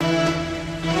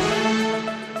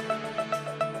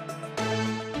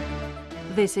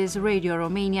This is Radio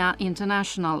Romania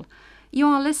International. You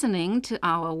are listening to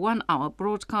our one-hour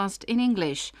broadcast in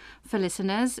English for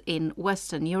listeners in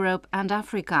Western Europe and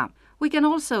Africa. We can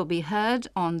also be heard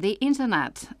on the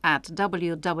internet at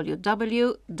www.rri.ro,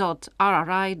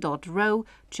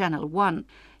 Channel 1.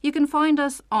 You can find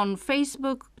us on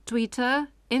Facebook, Twitter,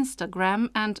 Instagram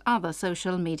and other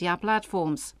social media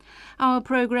platforms. Our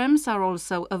programs are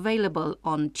also available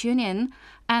on TuneIn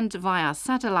and via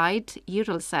satellite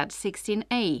Eutelsat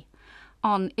 16A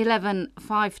on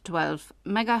 11,512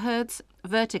 MHz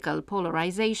vertical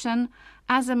polarization,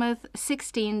 azimuth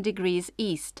 16 degrees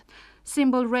east.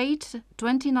 Symbol rate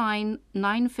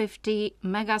 29,950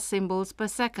 megasymbols per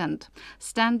second.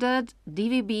 Standard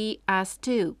DVB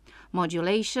AS2.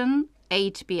 Modulation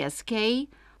 8 PSK.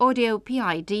 Audio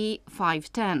PID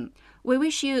 510. We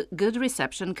wish you good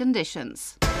reception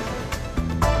conditions.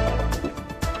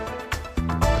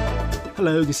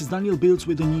 Hello, this is Daniel Bills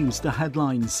with the news, the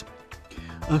headlines.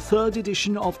 A third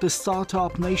edition of the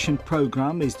Startup Nation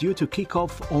program is due to kick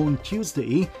off on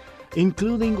Tuesday,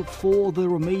 including for the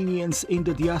Romanians in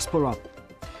the diaspora.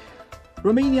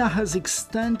 Romania has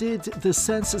extended the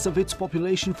census of its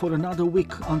population for another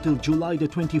week until July the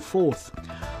 24th,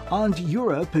 and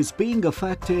Europe is being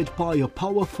affected by a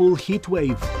powerful heat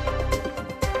wave.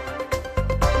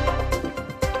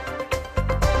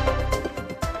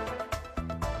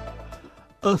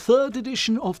 A third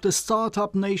edition of the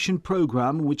Startup Nation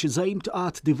program, which is aimed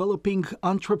at developing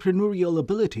entrepreneurial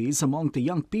abilities among the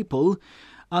young people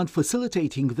and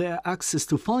facilitating their access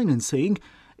to financing,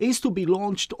 is to be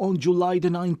launched on July the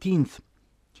 19th.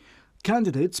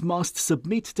 Candidates must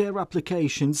submit their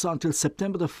applications until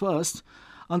September the 1st,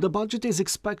 and the budget is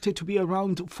expected to be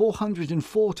around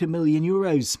 440 million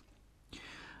euros.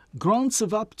 Grants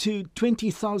of up to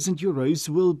 20,000 euros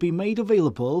will be made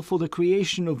available for the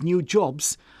creation of new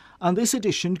jobs, and this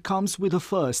edition comes with a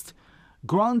first: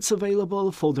 grants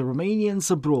available for the Romanians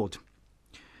abroad.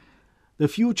 The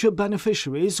future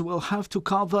beneficiaries will have to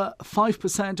cover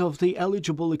 5% of the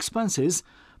eligible expenses,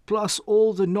 plus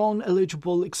all the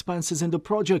non-eligible expenses in the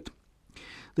project.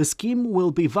 The scheme will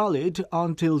be valid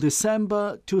until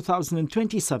December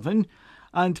 2027,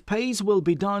 and pays will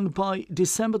be done by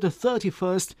December the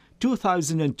 31st,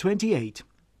 2028.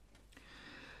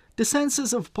 The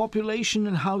census of population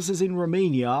and houses in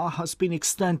Romania has been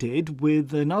extended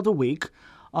with another week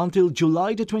until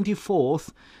July the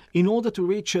 24th in order to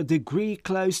reach a degree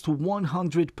close to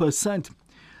 100%.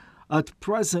 At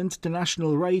present, the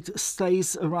national rate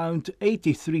stays around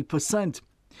 83%.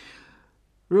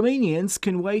 Romanians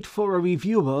can wait for a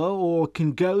reviewer or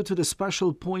can go to the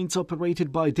special points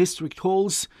operated by district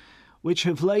halls, which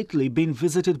have lately been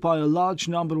visited by a large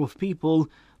number of people,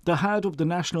 the head of the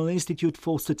National Institute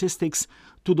for Statistics,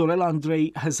 Tudorel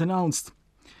Andrei, has announced.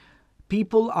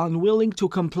 People unwilling to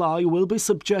comply will be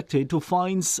subjected to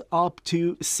fines up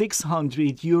to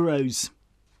 600 euros.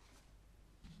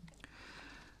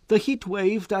 The heat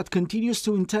wave that continues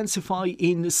to intensify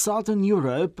in southern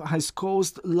Europe has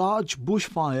caused large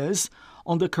bushfires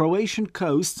on the Croatian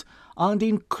coast and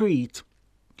in Crete.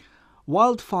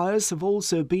 Wildfires have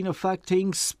also been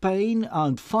affecting Spain,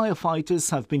 and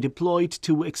firefighters have been deployed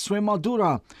to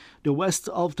Extremadura, the west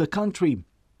of the country.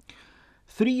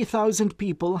 3,000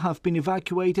 people have been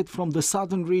evacuated from the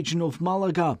southern region of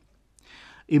Malaga.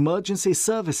 Emergency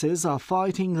services are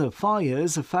fighting the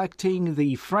fires affecting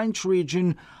the French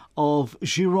region of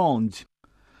Gironde.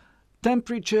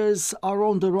 Temperatures are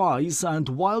on the rise, and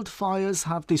wildfires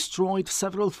have destroyed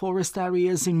several forest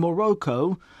areas in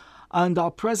Morocco and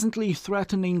are presently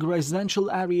threatening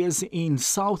residential areas in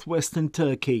southwestern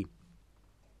Turkey.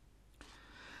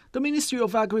 The Ministry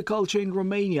of Agriculture in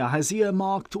Romania has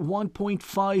earmarked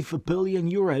 1.5 billion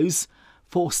euros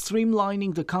for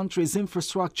streamlining the country's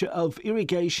infrastructure of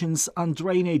irrigations and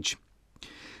drainage.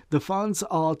 The funds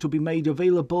are to be made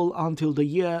available until the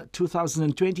year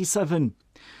 2027.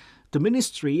 The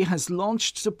ministry has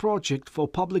launched the project for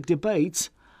public debates,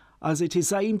 as it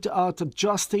is aimed at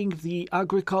adjusting the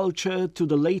agriculture to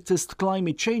the latest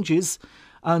climate changes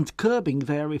and curbing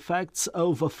their effects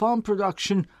over farm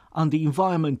production and the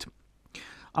environment.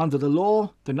 Under the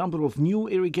law, the number of new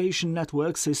irrigation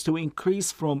networks is to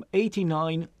increase from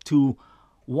 89 to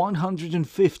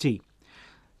 150.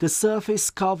 The surface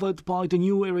covered by the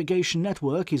new irrigation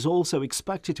network is also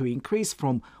expected to increase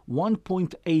from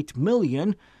 1.8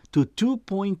 million to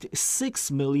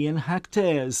 2.6 million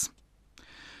hectares.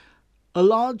 A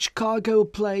large cargo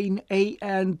plane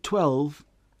AN-12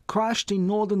 crashed in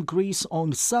northern Greece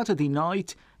on Saturday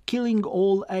night, killing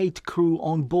all 8 crew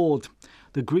on board,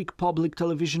 the Greek public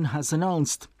television has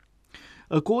announced.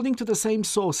 According to the same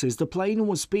sources, the plane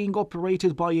was being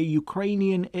operated by a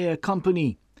Ukrainian air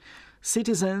company.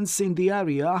 Citizens in the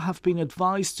area have been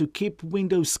advised to keep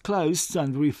windows closed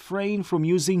and refrain from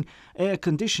using air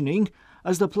conditioning,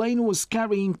 as the plane was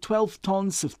carrying 12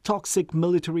 tons of toxic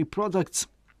military products.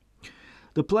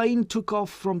 The plane took off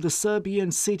from the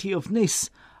Serbian city of Nis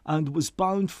and was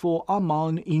bound for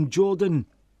Amman in Jordan.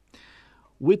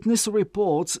 Witness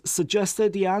reports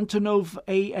suggested the Antonov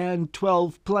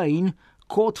AN-12 plane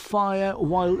caught fire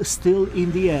while still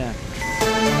in the air.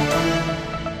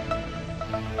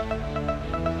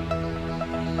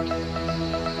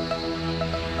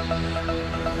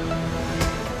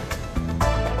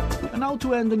 And now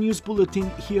to end the news bulletin,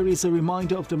 here is a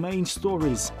reminder of the main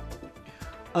stories.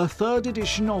 A third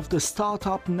edition of the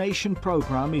Startup Nation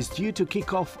program is due to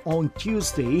kick off on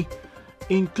Tuesday,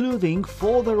 including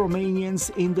for the Romanians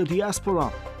in the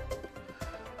diaspora.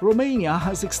 Romania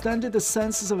has extended the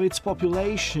census of its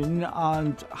population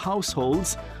and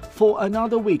households for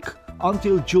another week,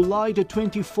 until July the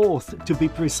 24th to be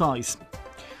precise.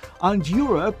 And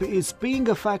Europe is being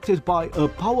affected by a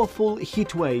powerful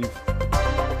heat wave.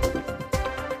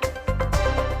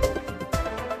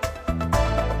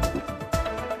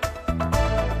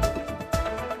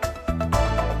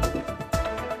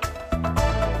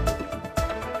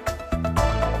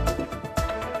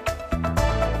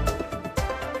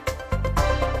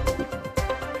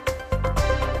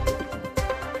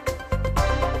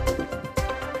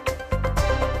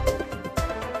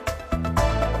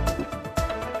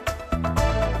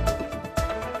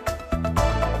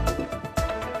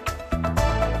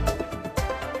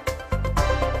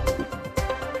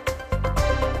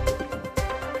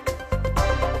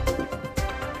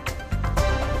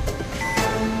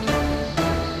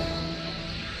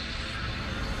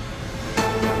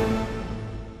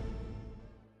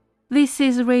 This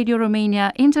is Radio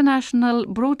Romania International,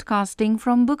 broadcasting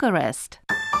from Bucharest.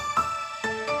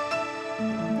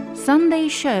 Sunday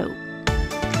Show.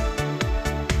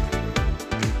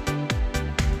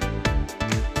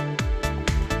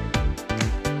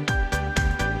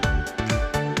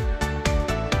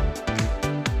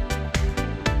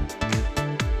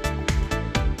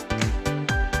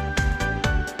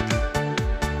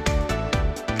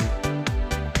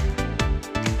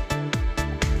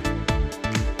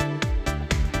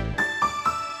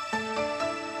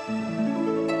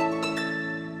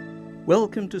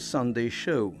 Welcome to Sunday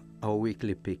Show, our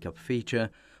weekly pick-up feature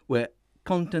where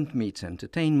content meets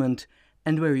entertainment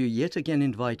and where you're yet again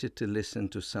invited to listen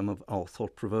to some of our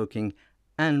thought-provoking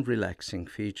and relaxing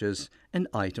features and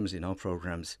items in our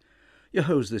programs. Your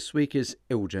host this week is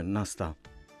Eugen Nasta.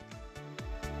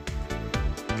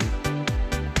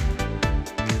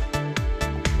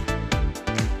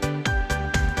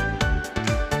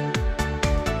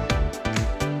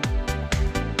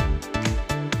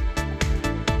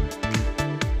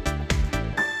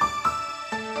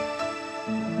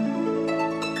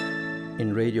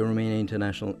 In Radio Romania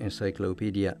International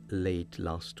Encyclopedia late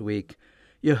last week,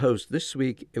 your host this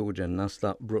week, Eugen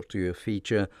Nasta, brought to you a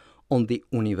feature on the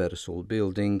Universal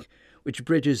building, which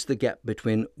bridges the gap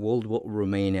between World War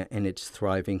Romania and its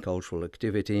thriving cultural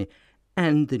activity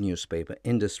and the newspaper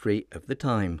industry of the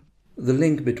time. The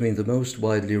link between the most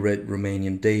widely read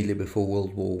Romanian daily before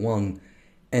World War I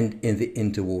and in the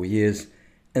interwar years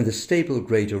and the staple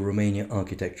Greater Romania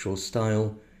architectural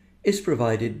style is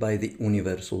provided by the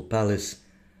Universal Palace,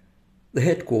 the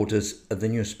headquarters of the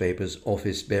newspaper's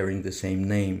office bearing the same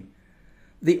name.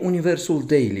 The Universal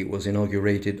Daily was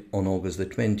inaugurated on August the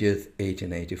 20th,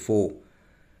 1884.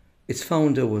 Its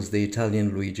founder was the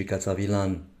Italian Luigi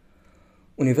Cazzavillan.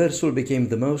 Universal became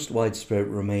the most widespread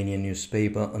Romanian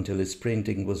newspaper until its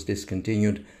printing was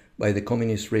discontinued by the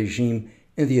communist regime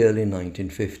in the early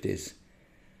 1950s.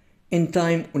 In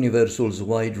time, Universal's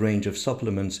wide range of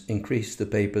supplements increased the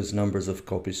paper's numbers of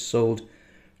copies sold,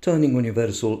 turning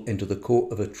Universal into the core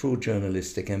of a true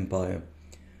journalistic empire.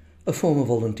 A former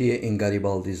volunteer in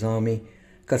Garibaldi's army,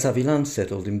 Cazzavillan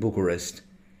settled in Bucharest.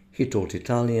 He taught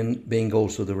Italian, being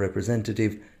also the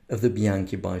representative of the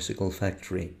Bianchi bicycle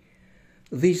factory.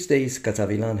 These days,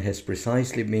 Cazzavillan has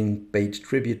precisely been paid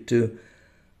tribute to,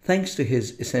 thanks to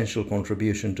his essential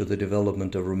contribution to the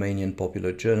development of Romanian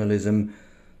popular journalism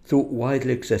through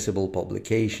widely accessible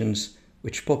publications,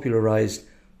 which popularized,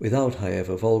 without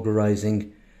however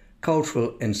vulgarizing,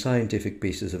 cultural and scientific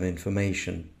pieces of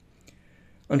information.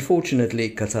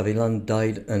 Unfortunately, Cazzavillan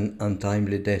died an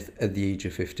untimely death at the age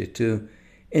of 52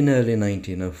 in early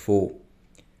 1904.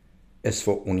 As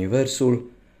for Universul,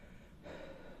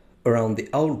 around the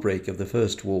outbreak of the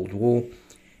First World War,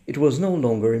 it was no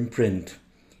longer in print.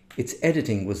 Its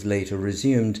editing was later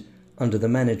resumed under the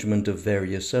management of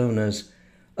various owners,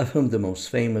 of whom the most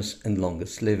famous and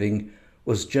longest living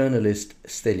was journalist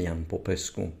Stelian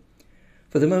Popescu.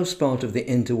 For the most part of the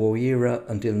interwar era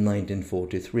until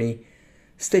 1943,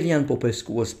 Stelian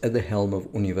Popescu was at the helm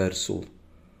of Universul.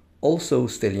 Also,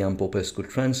 Stelian Popescu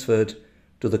transferred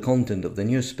to the content of the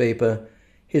newspaper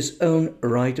his own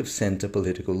right-of-centre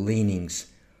political leanings.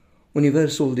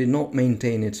 Universul did not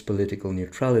maintain its political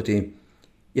neutrality,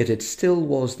 yet it still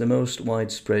was the most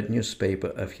widespread newspaper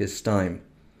of his time.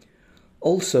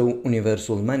 Also,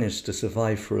 Universul managed to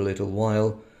survive for a little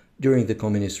while during the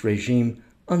communist regime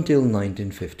until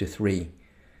 1953.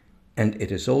 And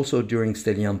it is also during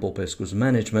Stelian Popescu's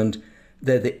management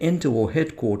that the interwar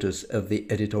headquarters of the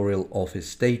editorial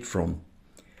office date from.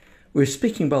 We're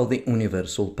speaking about the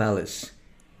Universul Palace.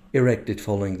 Erected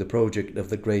following the project of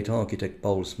the great architect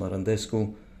Paul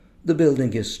Smarandescu, the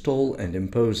building is tall and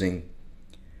imposing.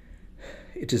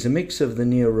 It is a mix of the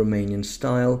neo-Romanian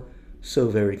style, so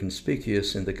very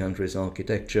conspicuous in the country's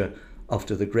architecture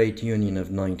after the Great Union of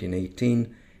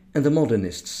 1918, and the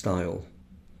modernist style.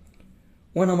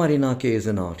 Oana Marinache is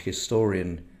an art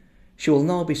historian. She will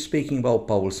now be speaking about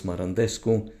Paul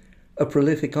Smarandescu, a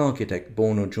prolific architect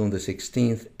born on June 16,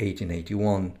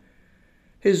 1881.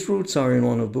 His roots are in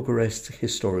one of Bucharest's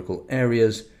historical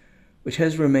areas, which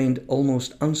has remained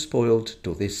almost unspoiled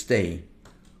to this day.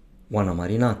 Oana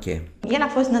Marinache. El a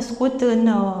fost născut în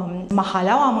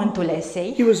Mahalaua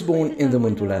Mântulesei. He was born in the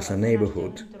Mântulesa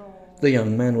neighborhood. The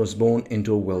young man was born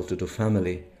into a well-to-do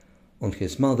family. On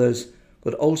his mother's,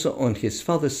 but also on his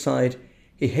father's side,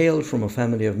 he hailed from a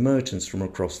family of merchants from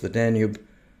across the Danube,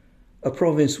 a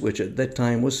province which at that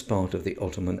time was part of the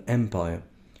Ottoman Empire.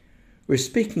 We're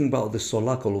speaking about the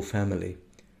Solacolu family.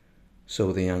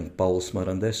 So the young Paul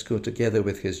Smarandescu, together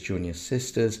with his junior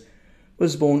sisters,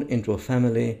 was born into a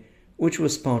family which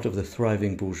was part of the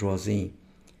thriving bourgeoisie.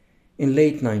 In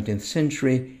late 19th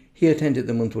century, he attended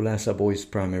the Mântulesa Boys'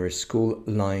 Primary School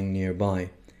lying nearby.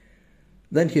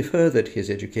 Then he furthered his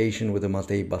education with the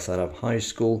Matei Basarab High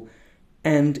School,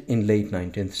 and in late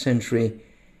 19th century,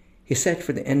 he sat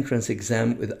for the entrance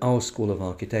exam with our School of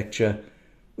Architecture,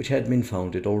 which had been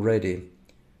founded already.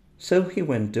 So he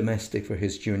went domestic for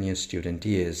his junior student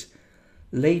years.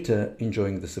 Later,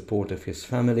 enjoying the support of his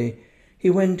family, he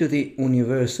went to the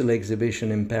Universal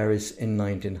Exhibition in Paris in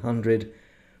 1900,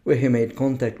 where he made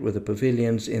contact with the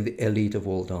pavilions in the elite of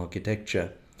world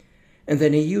architecture. And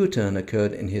then a U-turn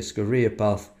occurred in his career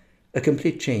path, a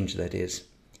complete change, that is.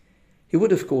 He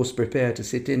would, of course, prepare to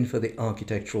sit in for the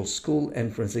architectural school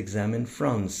entrance exam in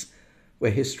France,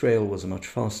 where his trail was much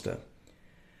faster.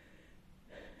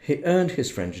 He earned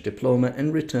his French diploma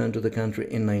and returned to the country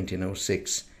in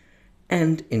 1906,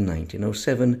 and in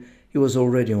 1907 he was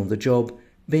already on the job,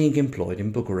 being employed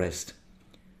in Bucharest.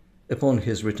 Upon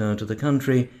his return to the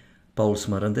country, Paul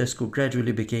Smarandescu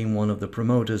gradually became one of the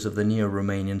promoters of the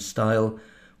neo-Romanian style,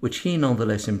 which he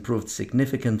nonetheless improved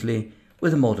significantly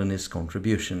with modernist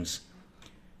contributions.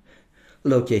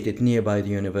 Located nearby the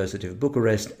University of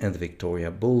Bucharest and the Victoria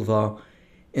Boulevard,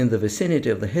 in the vicinity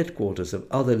of the headquarters of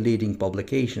other leading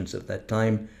publications of that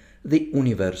time, the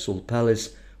Universul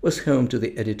Palace was home to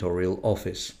the editorial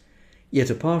office. Yet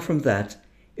apart from that,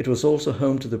 it was also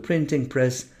home to the printing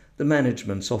press, the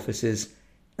management's offices,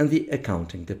 and the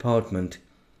accounting department.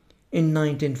 In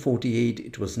 1948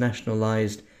 it was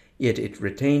nationalized, yet it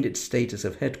retained its status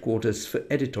of headquarters for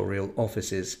editorial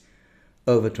offices.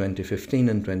 Over 2015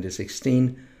 and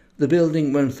 2016, the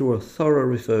building went through a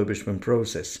thorough refurbishment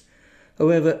process.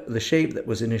 However, the shape that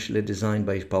was initially designed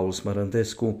by Paul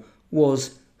Smarandescu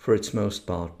was, for its most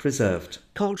part, preserved.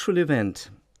 Cultural event.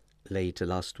 Later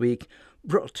last week,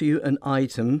 brought to you an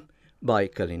item by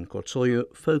Călin Coțoiu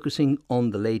focusing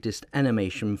on the latest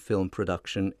animation film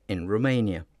production in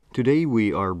Romania. Today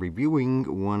we are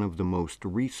reviewing one of the most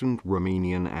recent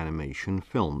Romanian animation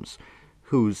films,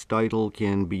 whose title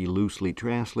can be loosely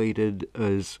translated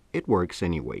as It Works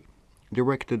Anyway,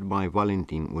 directed by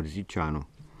Valentin Urzicianu.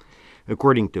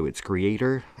 According to its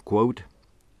creator, quote,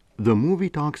 "The movie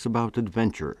talks about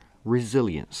adventure,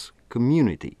 resilience,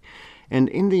 community, and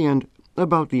in the end,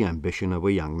 about the ambition of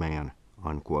a young man,"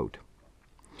 unquote.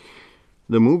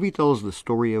 The movie tells the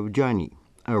story of Gianni,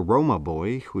 a Roma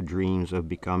boy who dreams of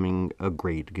becoming a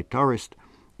great guitarist,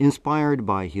 inspired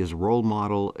by his role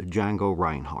model Django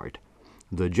Reinhardt,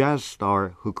 the jazz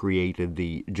star who created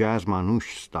the jazz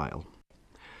manouche style.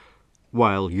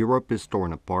 While Europe is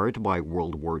torn apart by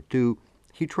World War II,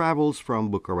 he travels from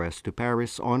Bucharest to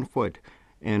Paris on foot,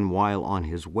 and while on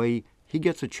his way, he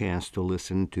gets a chance to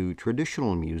listen to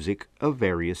traditional music of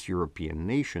various European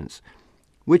nations,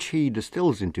 which he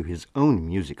distills into his own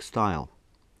music style.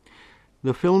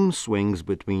 The film swings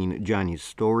between Gianni's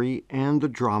story and the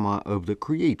drama of the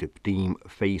creative team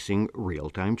facing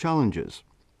real-time challenges.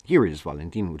 Here is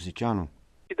Valentin Urzicianu.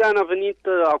 Ideea a venit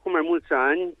acum mai mulți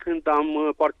ani când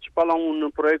am participat la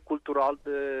un proiect cultural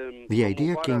de... The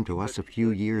idea came to us a few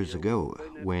years ago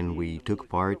when we took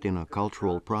part in a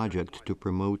cultural project to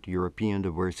promote European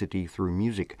diversity through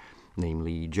music,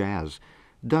 namely jazz,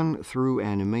 done through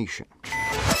animation.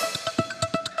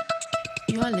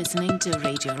 You are listening to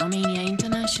Radio Romania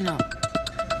International.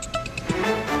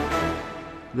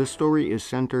 The story is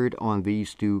centered on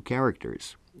these two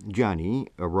characters, Gianni,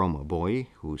 a Roma boy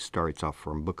who starts off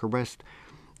from Bucharest,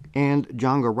 and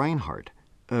Django Reinhardt,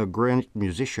 a great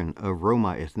musician of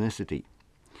Roma ethnicity.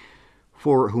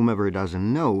 For whomever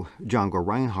doesn't know, Django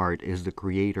Reinhardt is the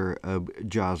creator of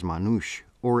Jazz Manouche,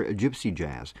 or gypsy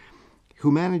jazz,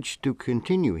 who managed to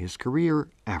continue his career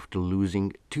after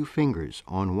losing 2 fingers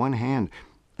on one hand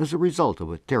as a result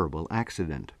of a terrible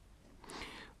accident.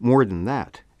 More than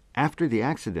that, after the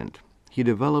accident, he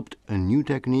developed a new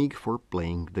technique for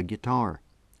playing the guitar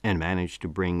and managed to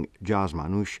bring Jazz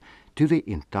Manouche to the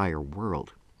entire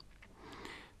world.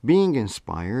 Being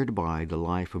inspired by the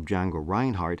life of Django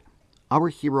Reinhardt, our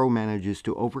hero manages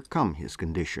to overcome his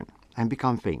condition and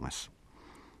become famous.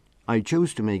 I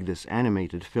chose to make this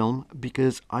animated film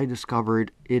because I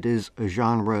discovered it is a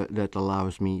genre that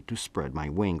allows me to spread my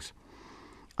wings.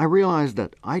 I realized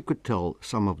that I could tell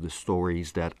some of the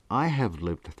stories that I have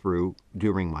lived through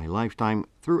during my lifetime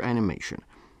through animation,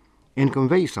 and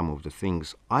convey some of the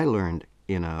things I learned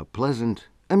in a pleasant,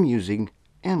 amusing,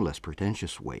 and less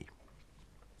pretentious way.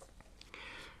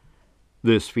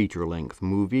 This feature-length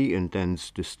movie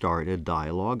intends to start a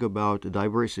dialogue about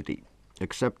diversity,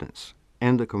 acceptance,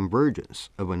 and the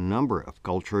convergence of a number of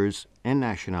cultures and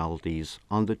nationalities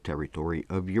on the territory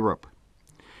of Europe.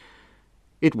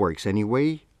 It Works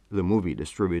Anyway, the movie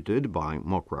distributed by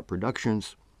Mokra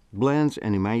Productions, blends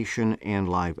animation and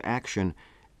live action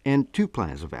and 2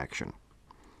 plans of action: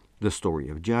 the story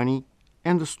of Gianni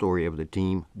and the story of the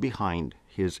team behind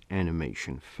his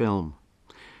animation film.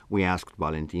 We asked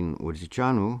Valentin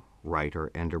Urzicianu,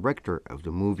 writer and director of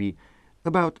the movie,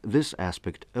 about this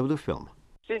aspect of the film.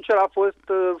 Sincer, a fost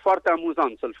foarte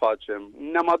amuzant să-l facem.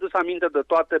 Ne-am adus aminte de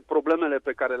toate problemele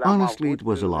pe care le-am avut. Honestly, it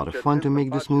was a lot of fun to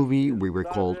make this movie. We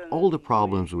recalled all the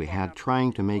problems we had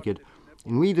trying to make it,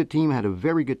 and we, the team, had a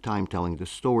very good time telling the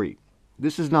story.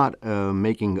 This is not a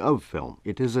making-of film.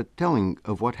 It is a telling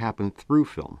of what happened through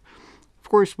film. Of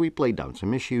course, we played down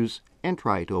some issues and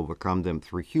tried to overcome them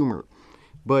through humor.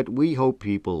 But we hope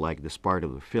people like this part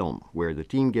of the film, where the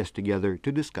team gets together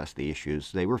to discuss the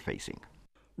issues they were facing.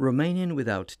 Romanian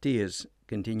Without Tears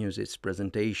continues its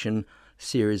presentation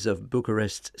series of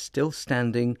Bucharest's still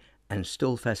standing and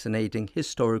still fascinating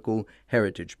historical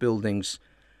heritage buildings.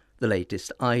 The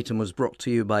latest item was brought to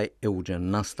you by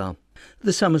Eugen Nasta.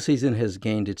 The summer season has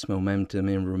gained its momentum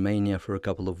in Romania for a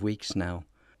couple of weeks now.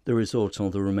 The resorts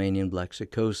on the Romanian Black Sea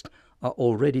coast are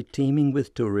already teeming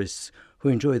with tourists who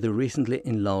enjoy the recently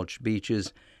enlarged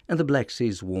beaches and the Black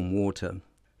Sea's warm water.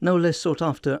 No less sought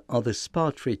after are the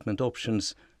spa treatment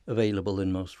options available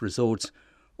in most resorts,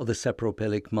 or the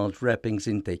sapropelic mud wrappings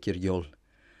in Techirghiol.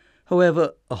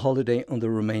 However, a holiday on the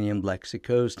Romanian Black Sea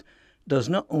coast does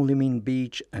not only mean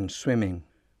beach and swimming.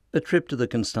 A trip to the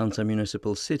Constanța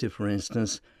municipal city, for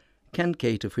instance, can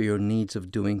cater for your needs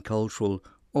of doing cultural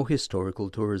or historical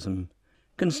tourism.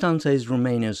 Constanța is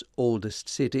Romania's oldest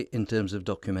city in terms of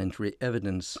documentary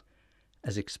evidence.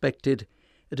 As expected,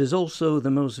 it is also the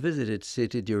most visited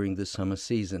city during the summer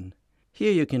season.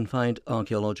 Here you can find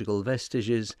archaeological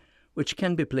vestiges, which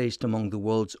can be placed among the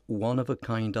world's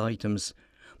one-of-a-kind items,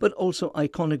 but also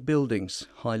iconic buildings,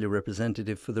 highly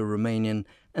representative for the Romanian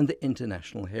and the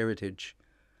international heritage.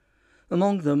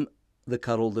 Among them, the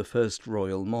Carol I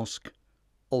Royal Mosque,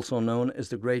 also known as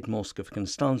the Great Mosque of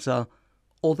Constanța,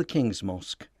 or the King's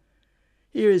Mosque.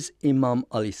 Here is Imam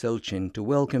Ali Selcin to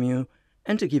welcome you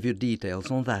and to give you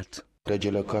details on that.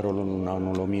 Regele Carol în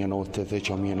anul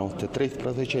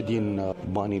 1910-1913 din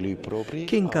banii lui proprii.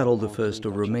 King Carol I of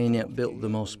Romania built the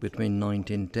mosque between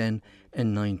 1910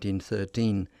 and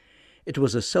 1913. It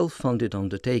was a self-funded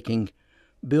undertaking,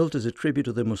 built as a tribute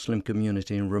to the Muslim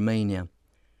community in Romania.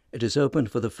 It is open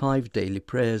for the 5 daily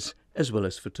prayers as well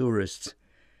as for tourists.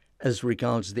 As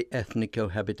regards the ethnic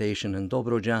cohabitation in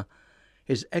Dobrogea,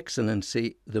 His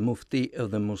Excellency, the Mufti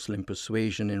of the Muslim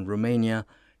persuasion in Romania,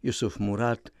 Yusuf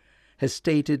Murat, has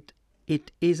stated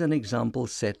it is an example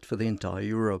set for the entire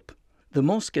Europe. The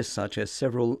mosque as such has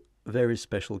several very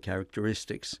special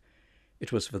characteristics.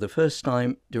 It was for the first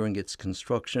time during its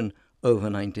construction over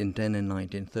 1910 and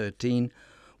 1913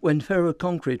 when ferro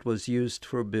concrete was used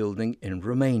for building in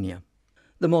Romania.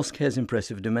 The mosque has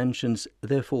impressive dimensions,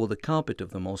 therefore the carpet of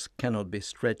the mosque cannot be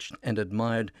stretched and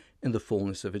admired in the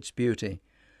fullness of its beauty.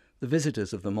 The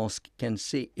visitors of the mosque can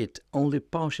see it only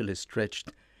partially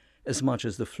stretched, as much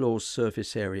as the floor's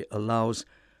surface area allows,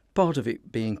 part of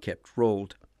it being kept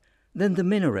rolled. Then the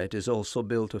minaret is also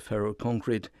built of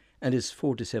ferro-concrete and is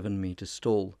 47 meters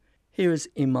tall. Here is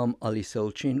Imam Ali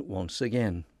Selcin once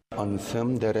again. În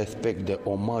semn de respect, de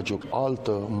omagiu,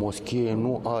 altă moschee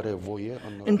nu are voie.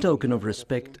 In token of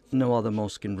respect, no other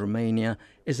mosque in Romania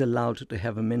is allowed to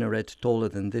have a minaret taller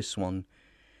than this one.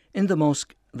 In the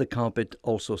mosque, the carpet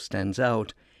also stands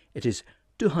out. It is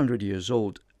 200 years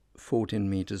old, 14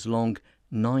 meters long,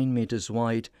 9 meters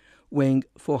wide, weighing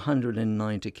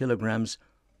 490 kilograms,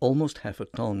 almost half a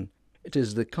ton. It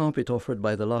is the carpet offered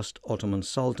by the last Ottoman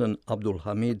Sultan Abdul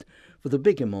Hamid for the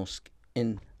bigger mosque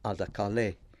in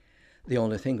Adakale. The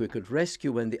only thing we could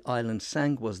rescue when the island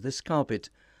sank was this carpet,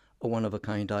 a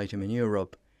one-of-a-kind item in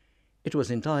Europe. It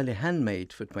was entirely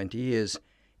handmade for 20 years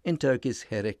in Turkey's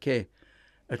Hereke,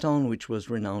 a town which was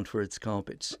renowned for its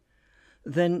carpets.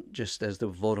 Then, just as the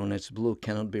Voronezh blue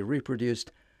cannot be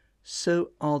reproduced, so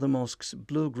are the mosque's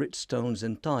blue grit stones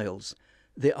and tiles.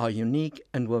 They are unique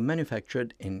and were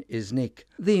manufactured in Iznik.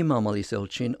 The Imam Ali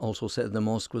Selcin also said the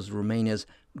mosque was Romania's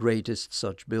greatest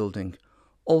such building.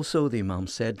 Also, the Imam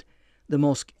said, the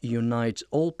mosque unites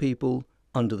all people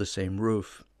under the same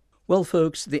roof. Well,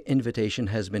 folks, the invitation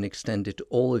has been extended to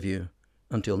all of you.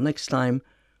 Until next time,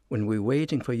 when we're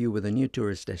waiting for you with a new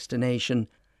tourist destination,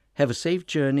 have a safe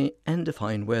journey and a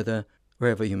fine weather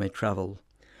wherever you may travel.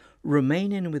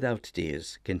 Romanian Without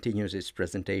Tears continues its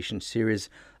presentation series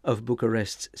of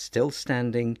Bucharest's still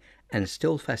standing and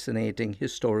still fascinating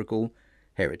historical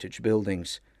heritage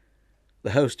buildings.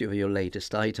 The host of your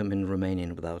latest item in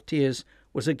Romanian Without Tears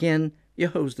was again your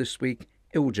host this week,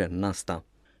 Eugen Nasta.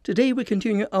 Today we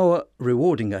continue our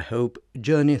rewarding, I hope,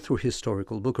 journey through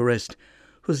historical Bucharest,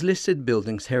 whose listed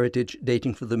buildings heritage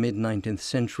dating from the mid-19th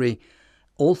century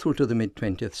all through to the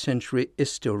mid-20th century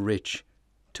is still rich.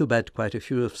 Too bad quite a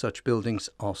few of such buildings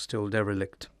are still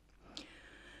derelict.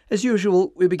 As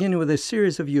usual, we begin with a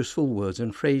series of useful words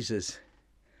and phrases.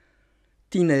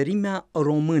 Tinerimea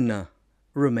română,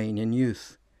 Romanian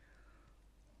youth.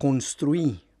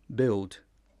 Construi, build.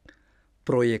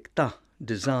 Proiecta,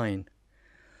 design.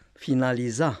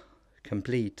 Finaliza,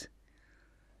 complete.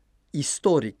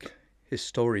 Istoric,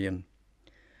 historian.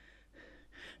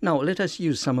 Now let us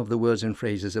use some of the words and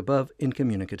phrases above in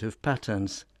communicative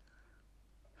patterns.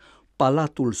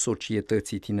 Palatul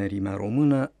Societății Tinerimea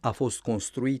Română a fost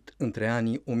construit între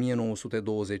anii 1924-1927.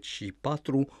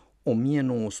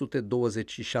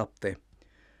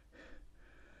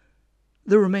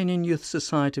 The Romanian Youth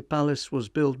Society Palace was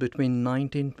built between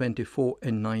 1924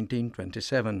 and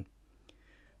 1927.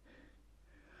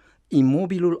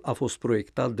 Imobilul a fost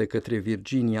proiectat de către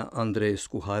Virginia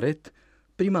Andreescu-Haret,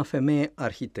 prima femeie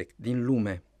arhitect din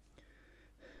lume.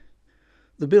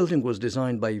 The building was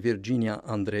designed by Virginia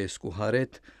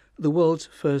Andreescu-Haret, the world's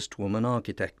first woman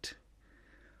architect.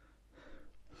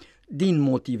 Din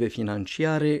motive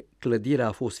financiare, clădirea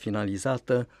a fost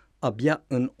finalizată abia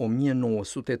în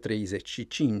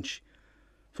 1935.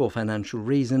 For financial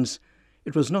reasons,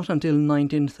 it was not until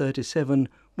 1937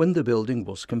 when the building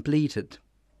was completed.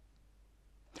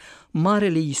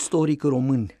 Marele istoric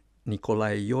român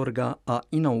Nicolae Iorga a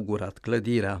inaugurat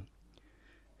clădirea.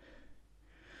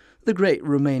 The great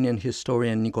Romanian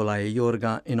historian Nicolae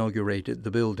Iorga inaugurated the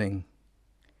building.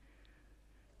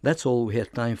 That's all we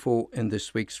had time for in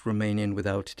this week's Romanian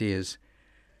Without Tears.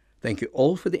 Thank you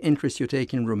all for the interest you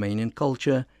take in Romanian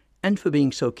culture and for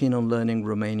being so keen on learning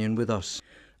Romanian with us.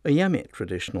 A yummy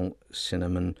traditional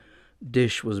cinnamon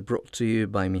dish was brought to you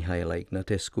by Mihaela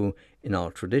Ignatescu in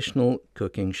our traditional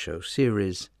cooking show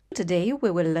series. Today we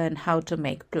will learn how to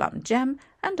make plum jam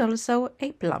and also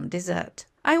a plum dessert.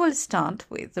 I will start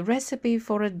with the recipe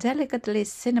for a delicately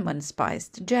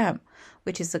cinnamon-spiced jam,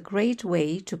 which is a great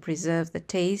way to preserve the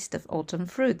taste of autumn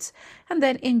fruits and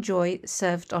then enjoy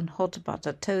served on hot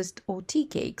butter toast or tea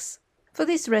cakes. For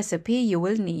this recipe you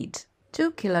will need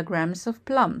 2 kilograms of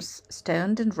plums,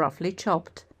 stoned and roughly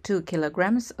chopped, 2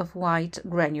 kilograms of white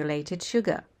granulated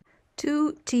sugar,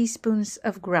 2 teaspoons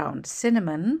of ground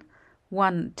cinnamon,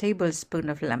 1 tablespoon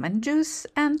of lemon juice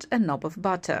and a knob of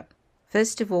butter.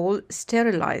 First of all,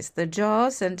 sterilize the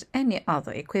jars and any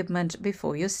other equipment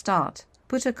before you start.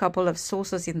 Put a couple of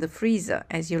saucers in the freezer,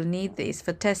 as you'll need these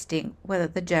for testing whether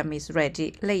the jam is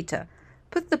ready later.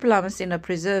 Put the plums in a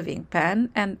preserving pan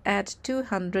and add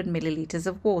 200 milliliters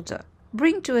of water.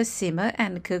 Bring to a simmer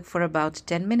and cook for about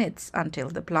 10 minutes until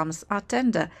the plums are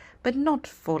tender but not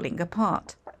falling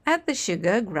apart. Add the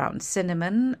sugar, ground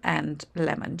cinnamon and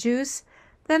lemon juice.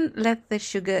 Then let the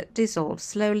sugar dissolve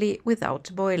slowly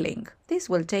without boiling. This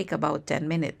will take about 10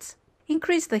 minutes.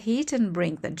 Increase the heat and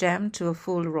bring the jam to a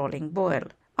full rolling boil.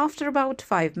 After about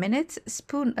 5 minutes,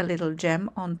 spoon a little jam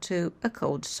onto a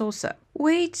cold saucer.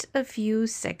 Wait a few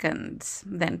seconds,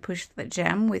 then push the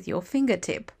jam with your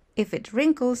fingertip. If it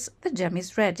wrinkles, the jam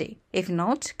is ready. If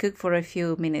not, cook for a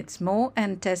few minutes more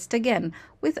and test again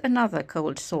with another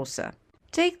cold saucer.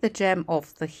 Take the jam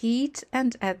off the heat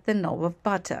and add the knob of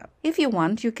butter. If you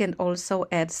want, you can also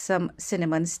add some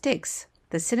cinnamon sticks.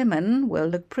 The cinnamon will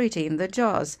look pretty in the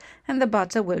jars and the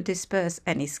butter will disperse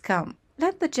any scum.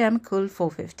 Let the jam cool for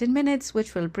 15 minutes,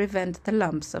 which will prevent the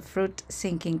lumps of fruit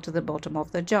sinking to the bottom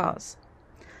of the jars.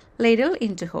 Ladle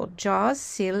into hot jars,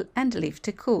 seal and leave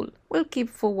to cool. Will keep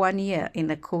for 1 year in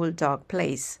a cool, dark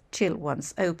place. Chill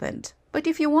once opened. But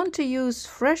if you want to use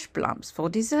fresh plums for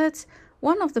desserts,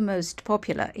 one of the most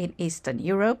popular in Eastern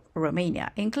Europe,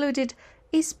 Romania included,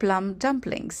 is plum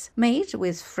dumplings, made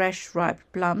with fresh ripe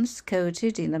plums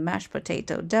coated in a mashed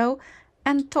potato dough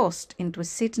and tossed into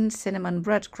sweetened cinnamon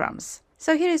breadcrumbs.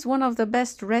 So here is one of the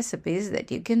best recipes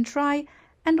that you can try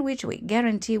and which we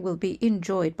guarantee will be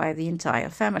enjoyed by the entire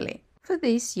family. For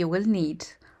this you will need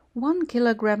 1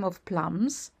 kilogram of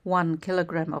plums, 1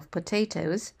 kilogram of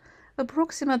potatoes,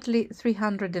 approximately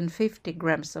 350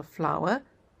 grams of flour,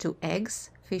 2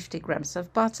 eggs, 50 grams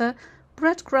of butter,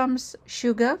 breadcrumbs,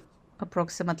 sugar,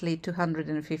 approximately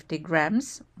 250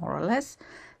 grams, more or less,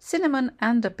 cinnamon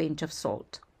and a pinch of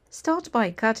salt. Start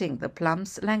by cutting the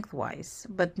plums lengthwise,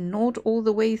 but not all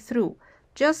the way through,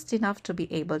 just enough to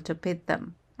be able to pit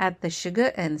them. Add the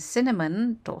sugar and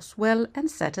cinnamon, toss well and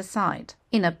set aside.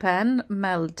 In a pan,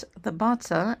 melt the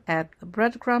butter, add the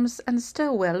breadcrumbs and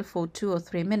stir well for 2 or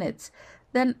 3 minutes.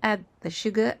 Then add the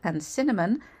sugar and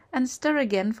cinnamon and stir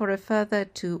again for a further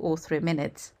 2 or 3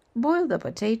 minutes. Boil the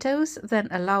potatoes, then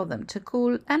allow them to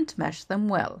cool and mash them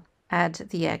well. Add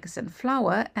the eggs and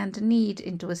flour and knead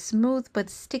into a smooth but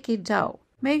sticky dough.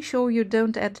 Make sure you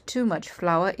don't add too much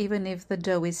flour even if the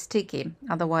dough is sticky,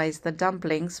 otherwise the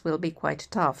dumplings will be quite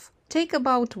tough. Take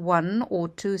about 1 or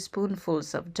 2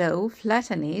 spoonfuls of dough,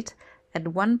 flatten it, add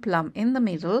 1 plum in the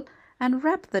middle and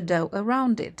wrap the dough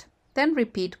around it. Then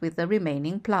repeat with the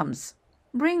remaining plums.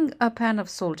 Bring a pan of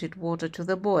salted water to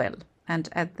the boil and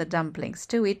add the dumplings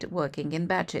to it, working in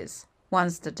batches.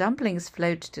 Once the dumplings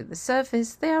float to the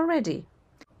surface, they are ready.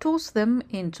 Toss them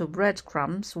into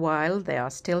breadcrumbs while they are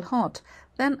still hot,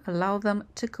 then allow them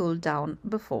to cool down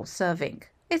before serving.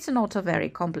 It's not a very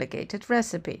complicated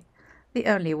recipe. The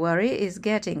only worry is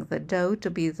getting the dough to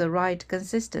be the right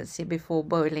consistency before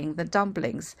boiling the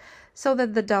dumplings, so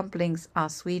that the dumplings are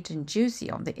sweet and juicy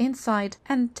on the inside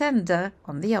and tender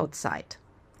on the outside.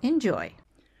 Enjoy!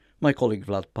 My colleague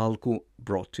Vlad Palcu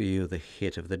brought to you the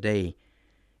hit of the day.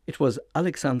 It was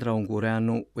Alexandra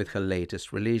Ungureanu with her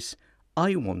latest release,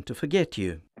 I Want to Forget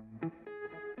You.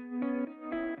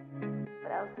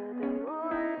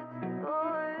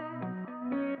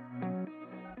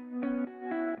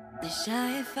 Deja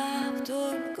e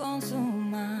faptul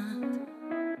consumat,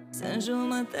 sunt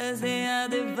jumătăți de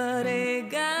adevăr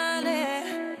egale.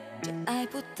 Ce ai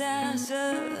putea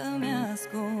să îmi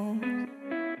ascund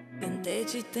când te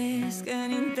citesc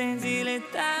în intențiile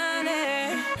tale?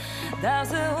 Dau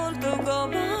să urc, tu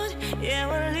cobori, eu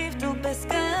în lift, tu pe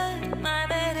scări. Mai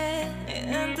mereu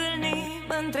ne întâlnim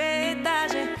între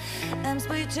etaje. Îmi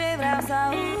spui ce vreau să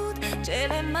aud,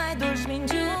 cele mai dulci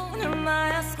minciuni îmi mai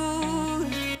ascult.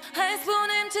 Hai,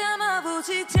 spune-mi ce-am avut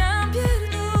și ce-am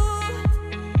pierdut.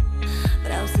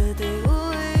 Vreau să te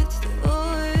uit, te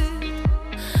uit.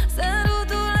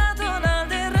 Sărutul la tonal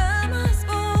de rămas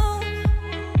mult.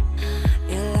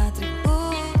 El a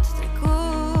trecut,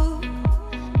 trecut.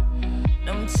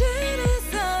 Nu-mi cere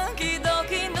să închid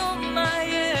ochii numai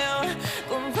eu.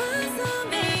 Cumva să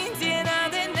minți, era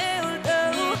de neul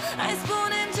tău. Hai,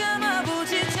 spune-mi ce-am avut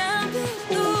și ce-am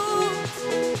pierdut.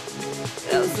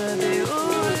 Vreau să te uit.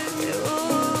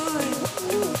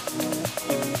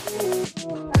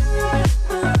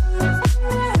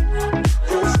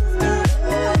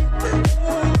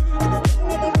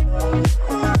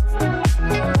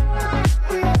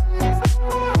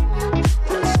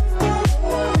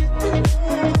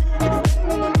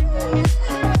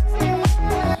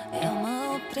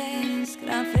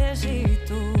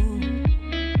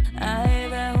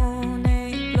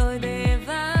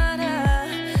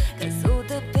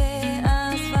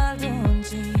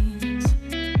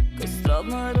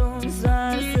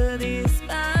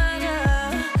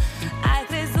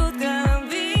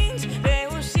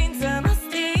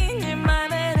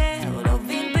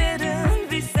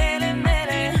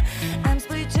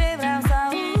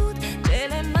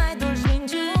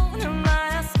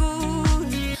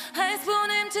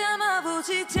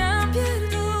 ce-am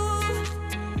pierdut.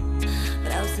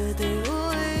 Vreau să te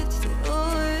uit, te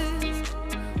uit.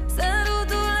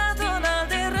 Sărutul la tonal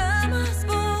de rămas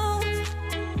bun.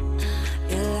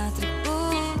 El a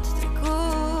trecut,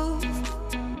 trecut.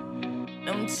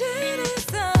 Nu-mi cere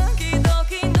să închid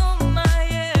ochii numai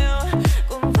eu.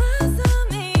 Cumva să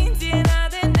minți era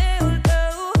de neul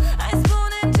tău. Hai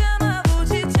spune-mi ce-am avut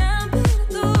și ce-am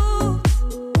pierdut.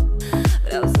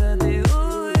 Vreau să te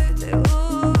uit, te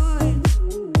uit.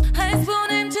 Hai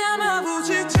spune-mi ce-am avut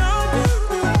și ce-am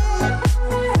pierdut.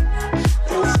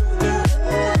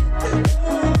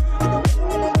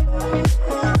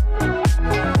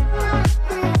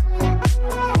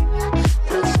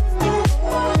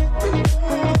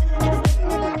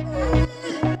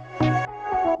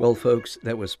 Well, folks,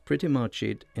 that was pretty much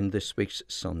it in this week's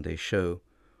Sunday show.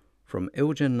 From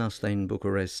Eugen Nasta in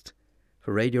Bucharest,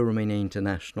 for Radio Romania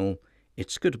International,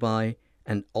 it's goodbye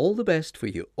and all the best for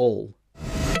you all.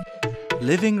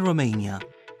 Living Romania.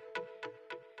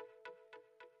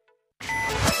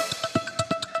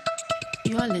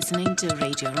 You are listening to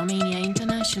Radio Romania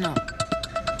International.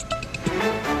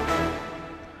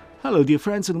 Hello, dear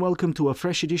friends, and welcome to a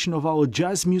fresh edition of our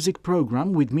jazz music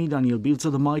program with me, Daniel Bilz,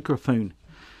 at the microphone.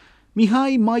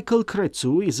 Mihai Michael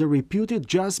Crețu is a reputed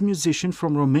jazz musician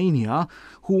from Romania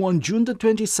who on June the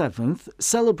 27th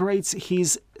celebrates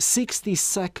his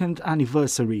 62nd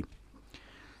anniversary.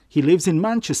 He lives in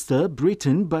Manchester,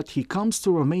 Britain, but he comes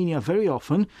to Romania very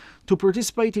often to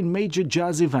participate in major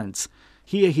jazz events.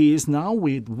 Here he is now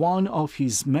with one of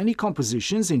his many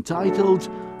compositions entitled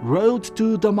Road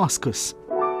to Damascus.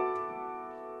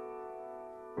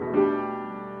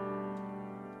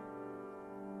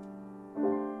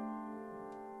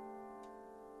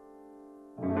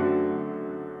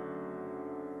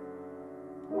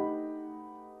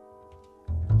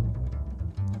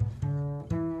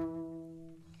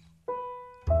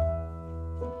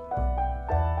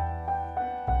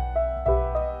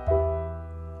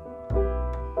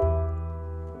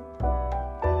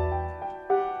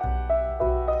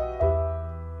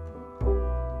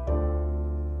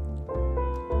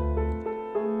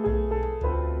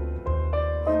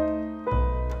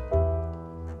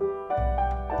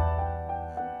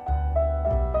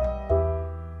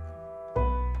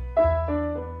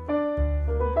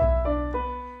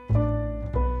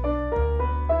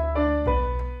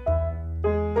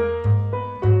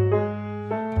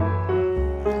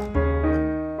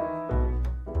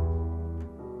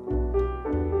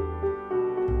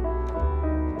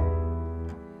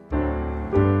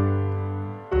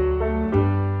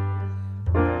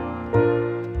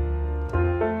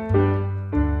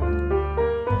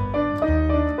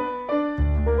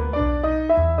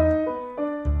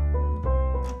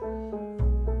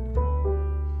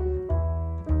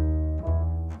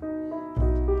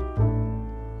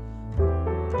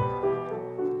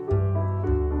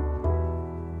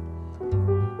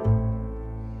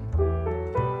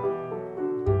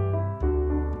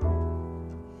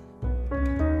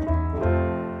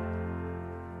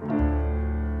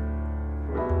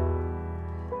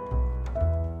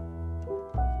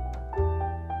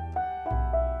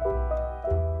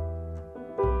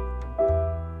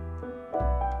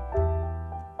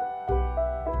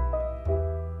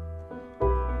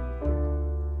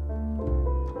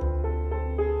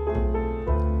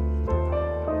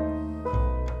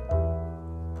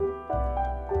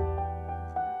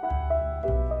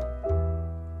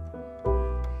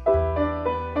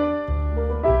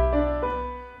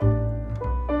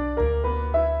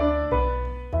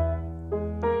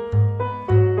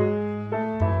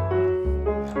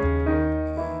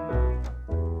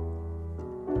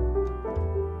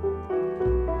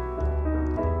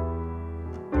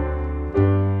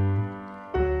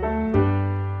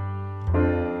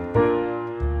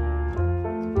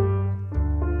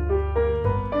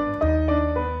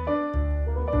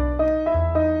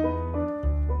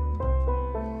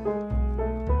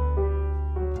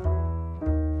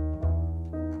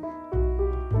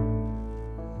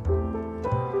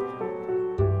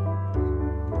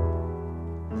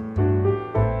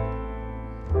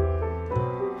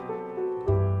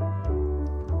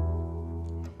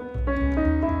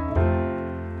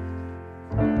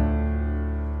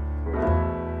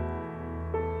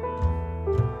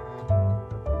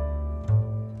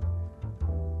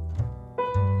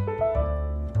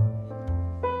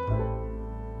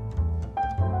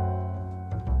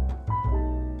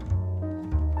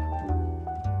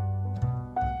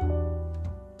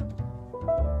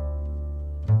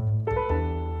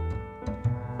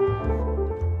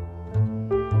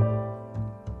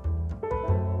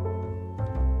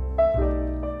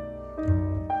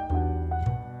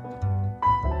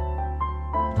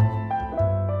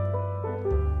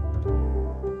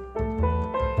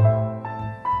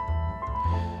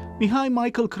 Mihai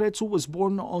Michael Crețu was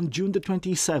born on June the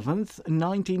 27th,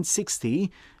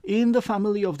 1960, in the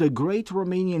family of the great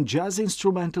Romanian jazz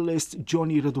instrumentalist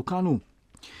Johnny Răducanu.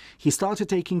 He started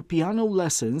taking piano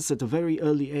lessons at a very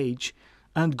early age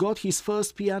and got his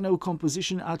first piano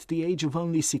composition at the age of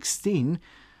only 16,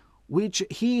 which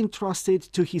he entrusted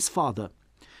to his father.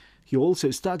 He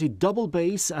also studied double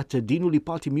bass at the Dinu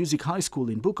Lipati Music High School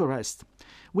in Bucharest.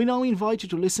 We now invite you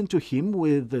to listen to him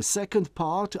with the second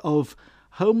part of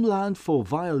Homeland for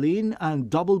violin and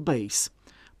double bass.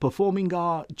 Performing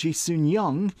are Ji-Sun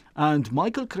Young and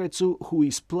Michael Crețu, who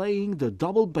is playing the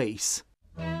double bass.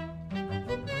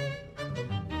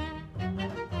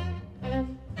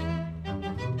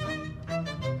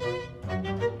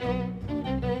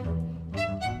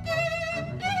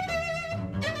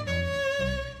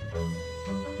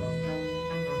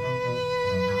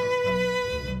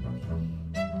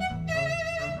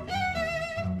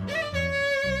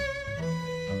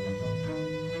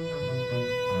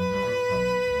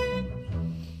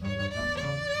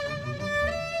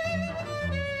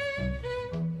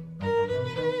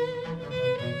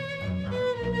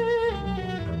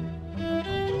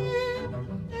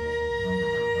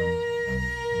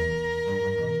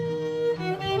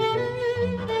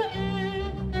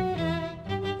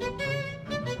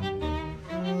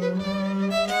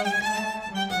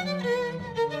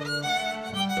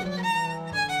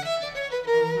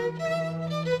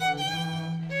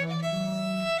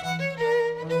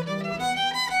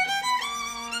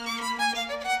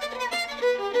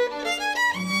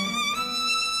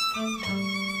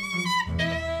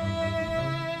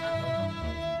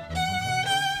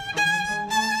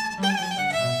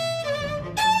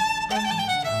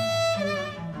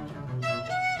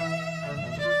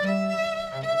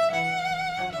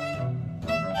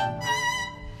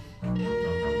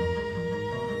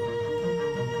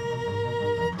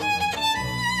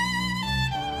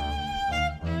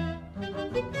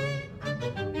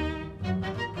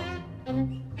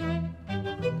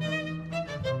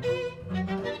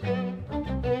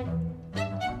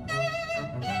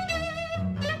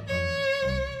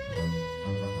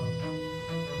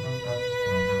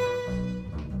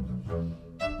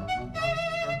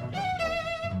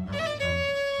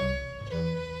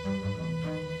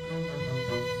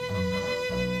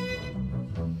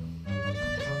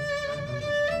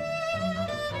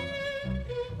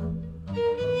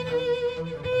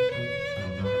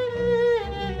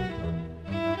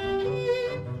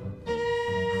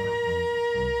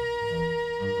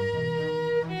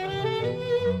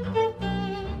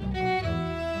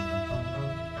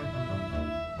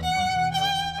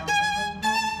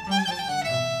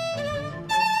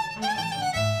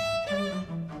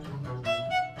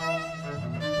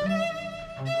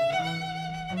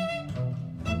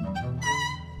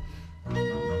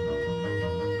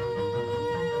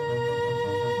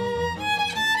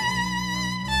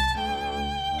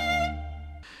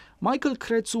 Michael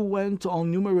Crețu went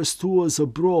on numerous tours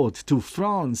abroad to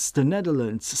France, the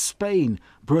Netherlands, Spain,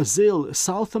 Brazil,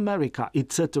 South America,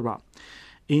 etc.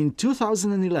 In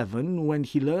 2011, when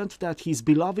he learned that his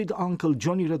beloved uncle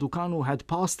Johnny Răducanu had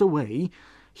passed away,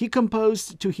 he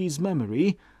composed to his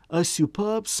memory a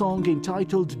superb song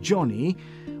entitled Johnny,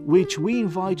 which we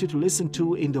invite you to listen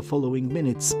to in the following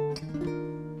minutes.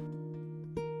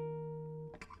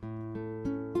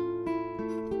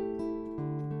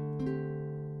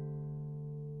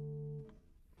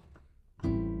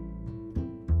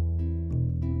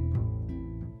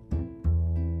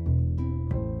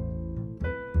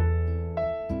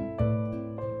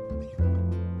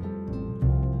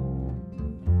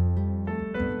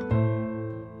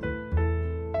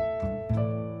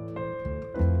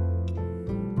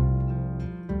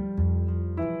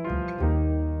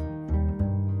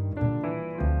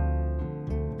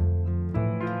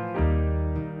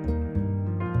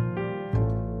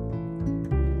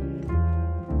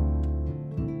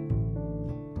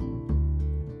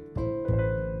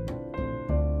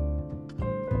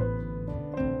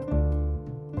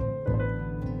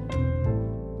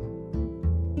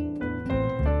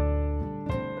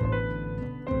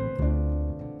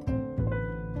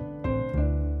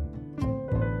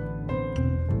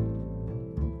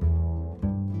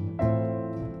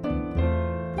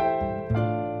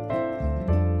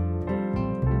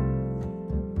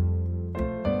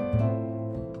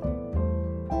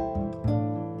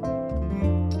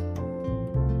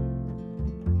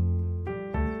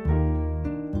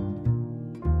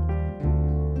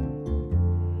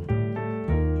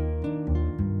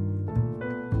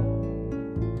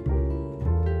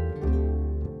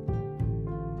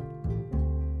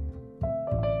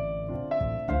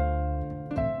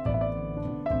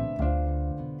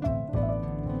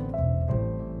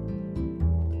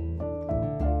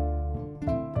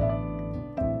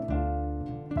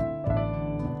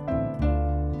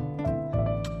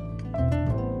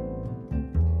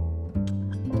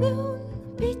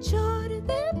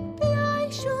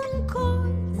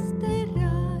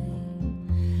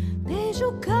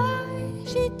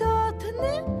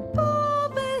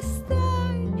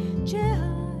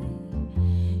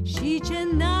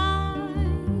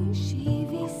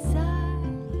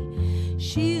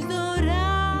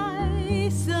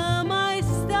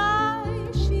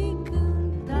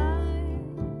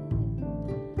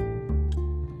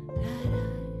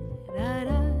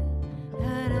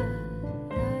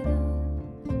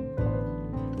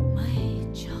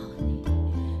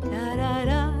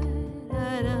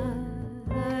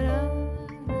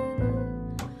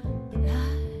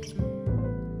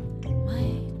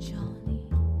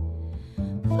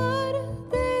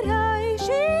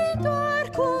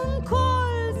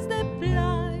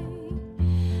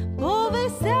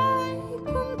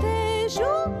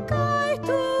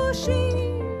 și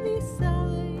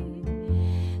visai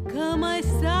că mai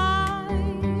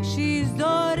stai și-ți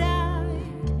doreai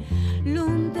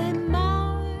luni de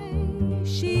mai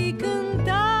și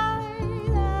cântai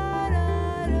la ra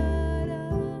ra ra ra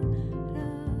ra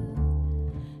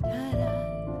ra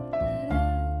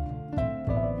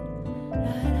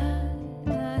ra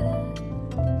ra ra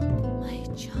my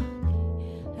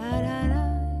Johnny ra ra ra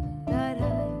ra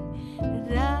ra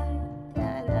ra ra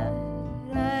ra ra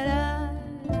ra ra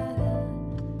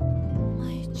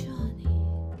my Johnny.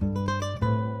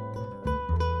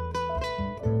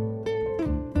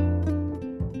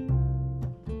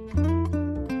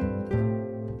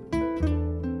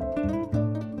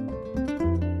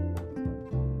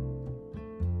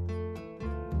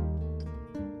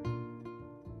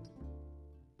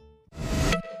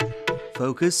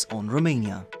 Focus on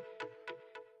Romania.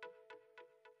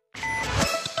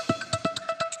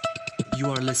 You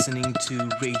are listening to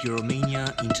Radio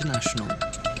Romania International.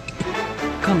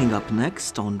 Coming up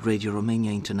next on Radio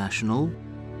Romania International,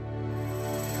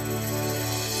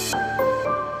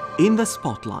 In the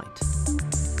Spotlight.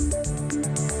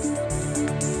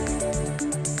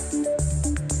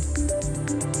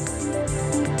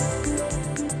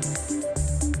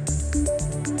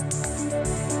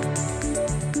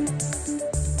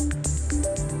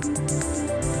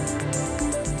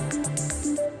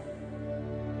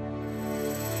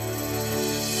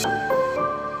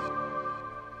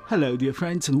 Hello, dear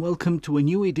friends, and welcome to a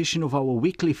new edition of our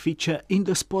weekly feature In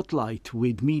the Spotlight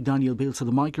with me, Daniel Bills, at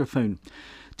the microphone.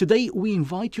 Today, we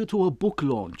invite you to a book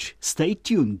launch. Stay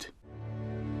tuned.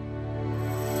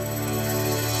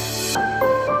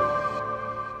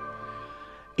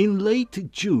 In late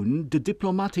June, the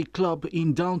Diplomatic Club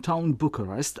in downtown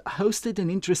Bucharest hosted an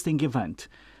interesting event.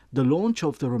 The launch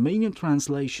of the Romanian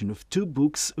translation of two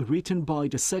books written by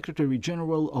the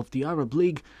Secretary-General of the Arab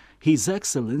League, His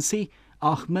Excellency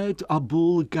Ahmed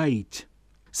Abul Gait.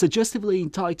 Suggestively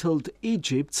entitled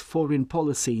Egypt's Foreign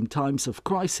Policy in Times of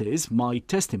Crisis, My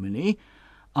Testimony,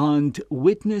 and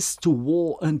Witness to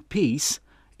War and Peace,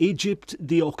 Egypt,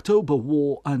 the October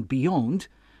War and Beyond,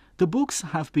 the books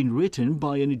have been written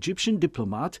by an Egyptian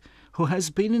diplomat who has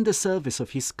been in the service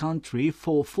of his country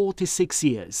for 46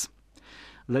 years.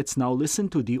 Let's now listen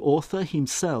to the author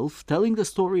himself telling the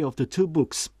story of the two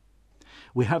books.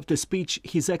 We have the speech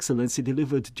His Excellency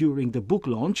delivered during the book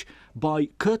launch by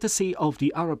courtesy of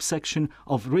the Arab section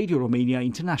of Radio Romania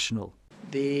International.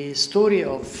 The story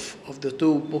of the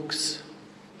two books,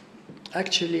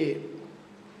 actually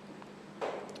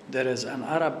there is an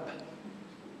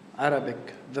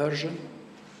Arabic version,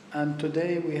 and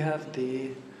today we have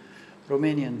the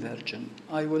Romanian version.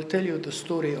 I will tell you the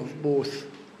story of both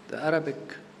the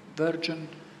Arabic version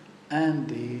and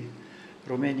the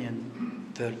Romanian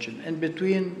version. In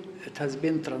between, it has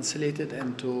been translated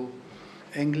into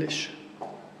English,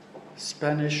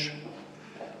 Spanish,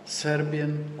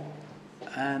 Serbian,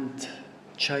 and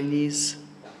Chinese,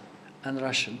 and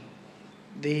Russian.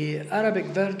 The Arabic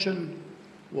version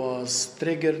was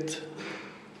triggered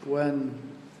when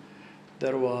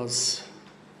there was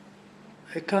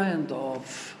a kind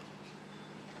of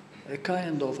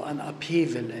an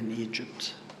upheaval in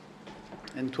Egypt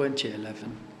in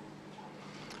 2011.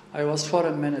 I was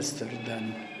foreign minister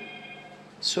then.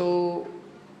 So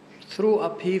through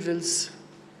upheavals,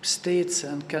 states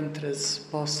and countries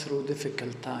pass through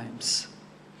difficult times.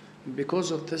 Because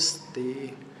of this,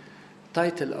 the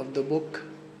title of the book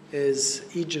is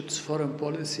Egypt's Foreign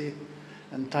Policy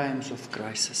in Times of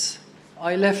Crisis.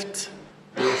 I left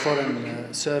the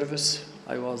foreign service.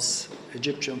 I was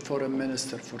Egyptian foreign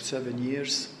minister for 7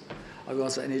 years. I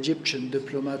was an Egyptian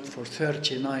diplomat for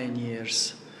 39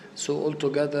 years. So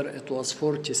altogether, it was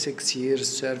 46 years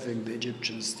serving the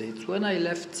Egyptian state. When I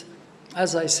left,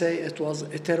 as I say, it was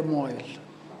a turmoil.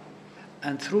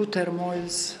 And through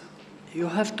turmoils, you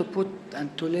have to put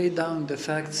and to lay down the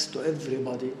facts to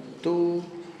everybody,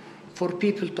 for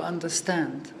people to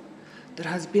understand.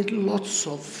 There has been lots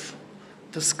of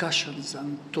discussions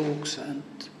and talks and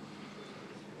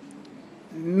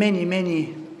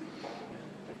many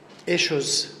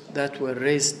issues that were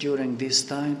raised during these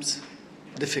times,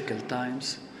 difficult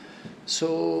times.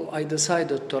 So I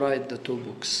decided to write the two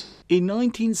books. In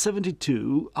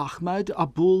 1972, Ahmed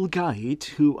Abul Gait,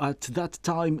 who at that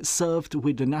time served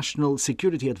with the National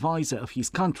Security Advisor of his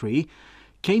country,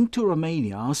 came to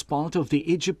Romania as part of the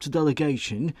Egypt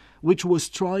delegation, which was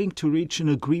trying to reach an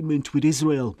agreement with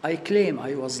Israel. I claim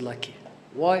I was lucky.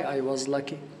 Why I was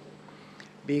lucky?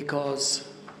 Because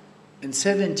in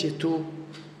 1972,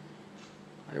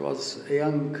 I was a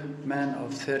young man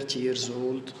of 30 years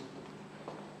old.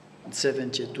 In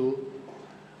 1972,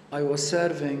 I was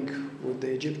serving with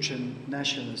the Egyptian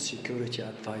National Security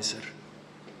Advisor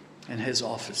in his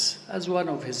office as one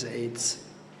of his aides.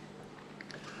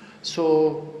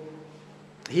 So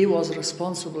he was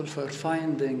responsible for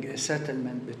finding a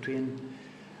settlement between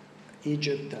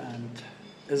Egypt and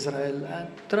Israel and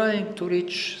trying to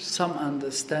reach some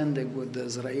understanding with the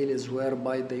Israelis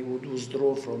whereby they would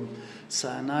withdraw from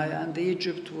Sinai and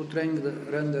Egypt would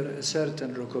render a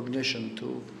certain recognition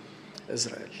to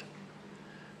Israel.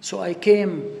 So I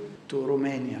came to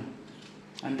Romania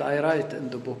and I write in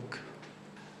the book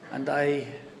and I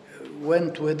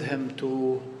went with him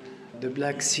to the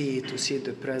Black Sea to see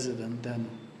the president then.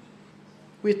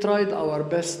 We tried our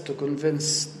best to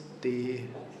convince the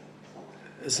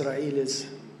Israelis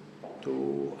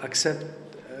to accept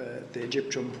the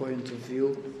Egyptian point of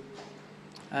view.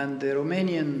 And the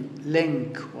Romanian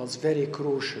link was very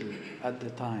crucial at the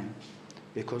time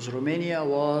because Romania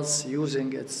was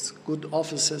using its good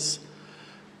offices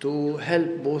to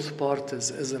help both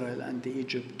parties, Israel and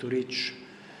Egypt, to reach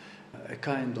a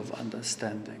kind of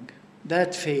understanding.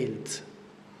 That failed.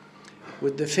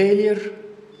 With the failure,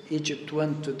 Egypt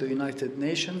went to the United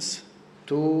Nations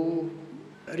to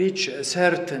reach a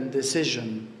certain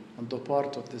decision on the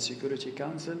part of the Security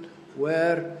Council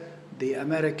where the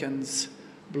Americans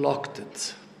blocked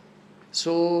it.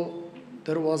 So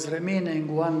there was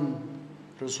remaining one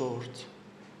resort.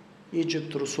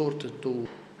 Egypt resorted to.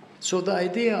 So the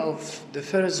idea of the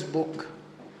first book,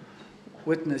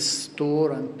 Witness to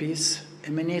War and Peace,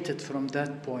 emanated from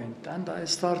that point. And I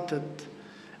started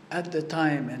at the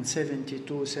time in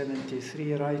 72,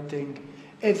 73 writing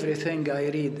everything I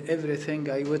read,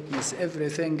 everything I witness,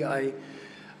 everything I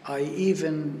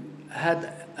even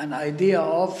had an idea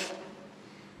of,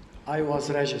 I was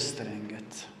registering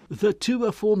it. The two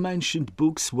aforementioned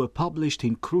books were published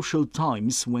in crucial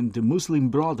times when the Muslim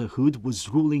Brotherhood was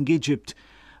ruling Egypt.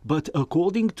 But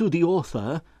according to the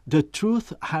author, the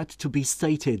truth had to be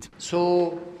stated.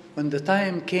 So when the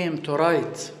time came to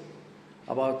write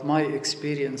about my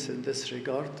experience in this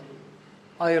regard,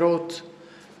 I wrote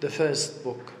the first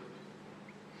book.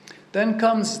 Then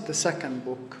comes the second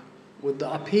book. With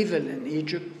the upheaval in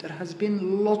Egypt, there has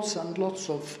been lots and lots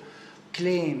of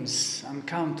claims and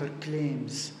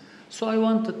counterclaims. So I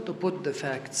wanted to put the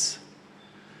facts.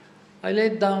 I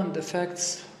laid down the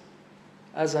facts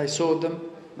as I saw them,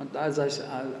 and as I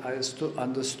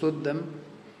understood them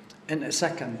in a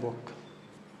second book,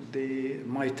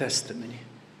 my testimony,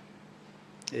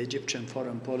 the Egyptian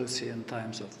foreign policy in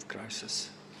times of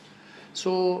crisis.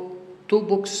 So 2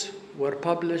 books were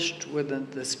published within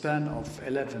the span of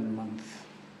 11 months.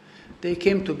 They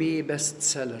came to be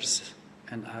bestsellers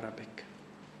in Arabic.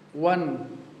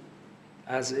 One,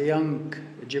 as a young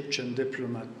Egyptian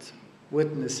diplomat,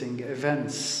 witnessing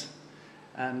events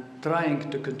and trying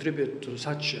to contribute to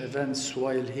such events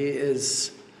while he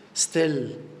is still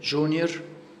junior,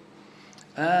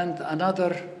 and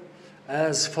another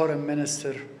as foreign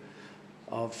minister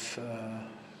of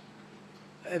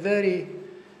a very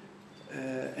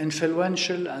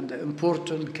influential and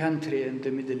important country in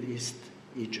the Middle East,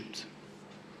 Egypt.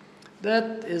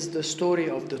 That is the story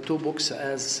of the 2 books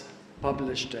as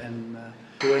published in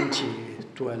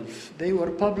 2012. They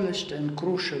were published in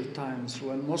crucial times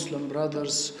when Muslim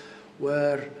Brothers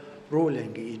were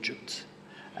ruling Egypt.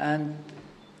 And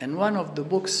in one of the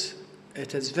books,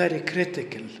 it is very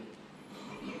critical.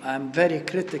 I'm very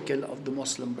critical of the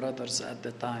Muslim Brothers at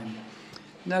the time,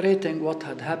 narrating what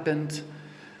had happened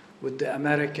with the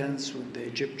Americans, with the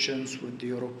Egyptians, with the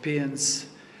Europeans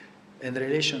in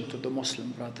relation to the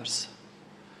Muslim Brothers.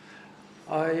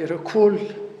 I recall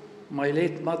my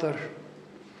late mother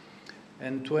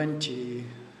in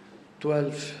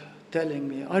 2012 telling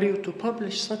me, "Are you to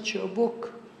publish such a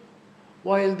book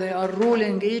while they are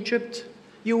ruling Egypt?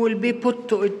 You will be put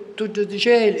to the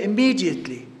jail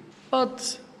immediately."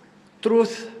 But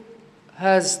truth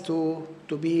has to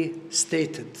be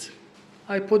stated.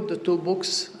 I put the 2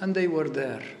 books and they were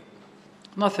there.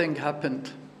 Nothing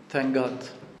happened, thank God.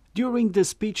 During the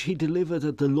speech he delivered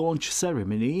at the launch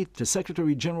ceremony, the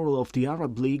Secretary General of the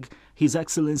Arab League, His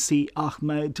Excellency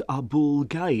Ahmed Abul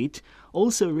Gait,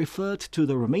 also referred to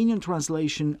the Romanian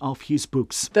translation of his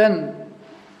books. Then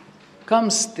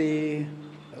comes the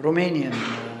Romanian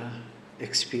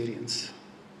experience.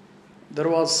 There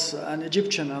was an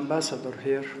Egyptian ambassador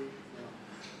here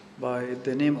by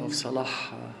the name of Salah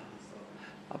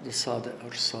Abdel Sadiq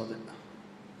or Sadiq.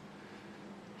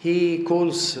 He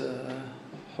calls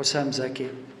Hussam Zaki,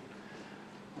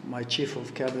 my chief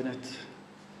of cabinet,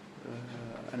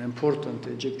 an important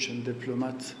Egyptian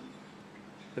diplomat,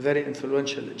 a very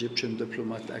influential Egyptian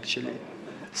diplomat actually.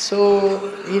 So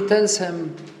he tells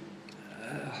him,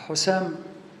 Hussam,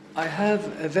 I have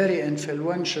a very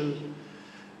influential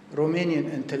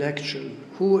Romanian intellectual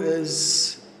who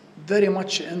is very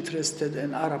much interested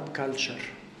in Arab culture,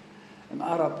 in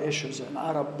Arab issues, in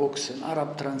Arab books, in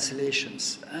Arab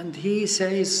translations. And he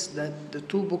says that the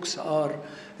two books are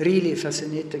really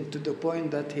fascinating to the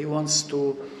point that he wants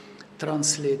to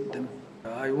translate them.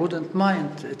 I wouldn't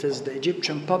mind. It is the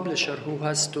Egyptian publisher who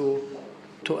has to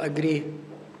agree.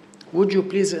 Would you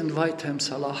please invite him,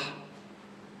 Salah?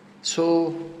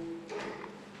 So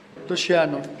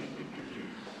Luciano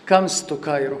comes to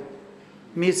Cairo,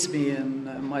 meets me in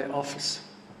my office,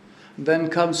 then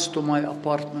comes to my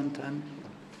apartment, and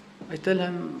I tell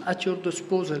him, at your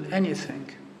disposal,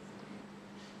 anything.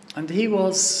 And he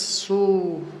was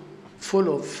so full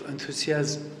of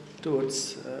enthusiasm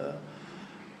towards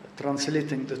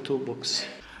translating the two books.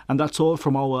 And that's all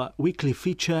from our weekly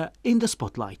feature In the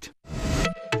Spotlight.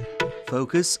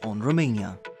 Focus on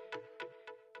Romania.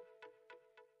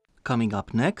 Coming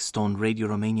up next on Radio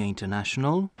Romania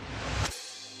International.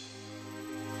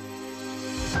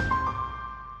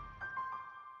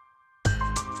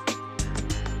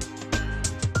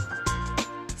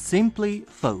 Simply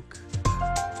Folk.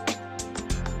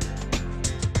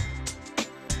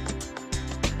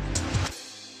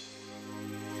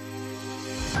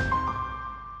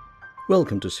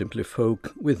 Welcome to Simply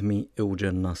Folk with me,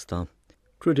 Eugen Nasta.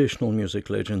 Traditional music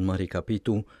legend Marika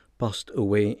Pitu passed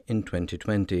away in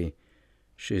 2020.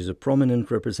 She is a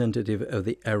prominent representative of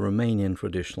the Romanian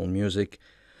traditional music,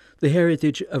 the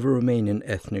heritage of a Romanian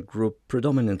ethnic group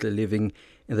predominantly living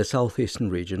in the southeastern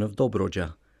region of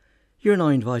Dobrogea. You're now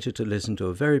invited to listen to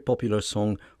a very popular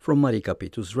song from Marika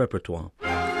Pitu's repertoire.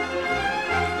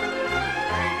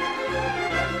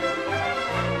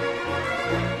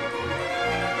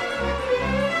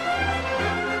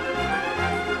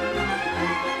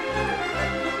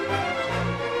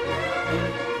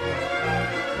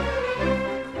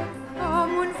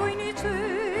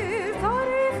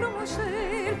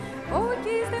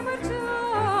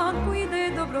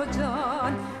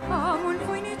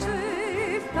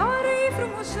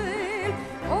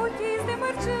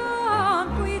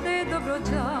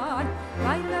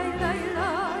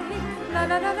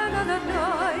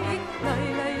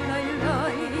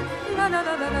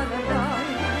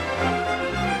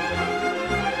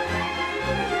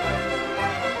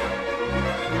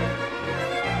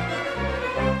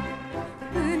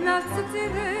 Înalt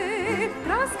subțire,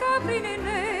 crasca prin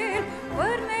enel,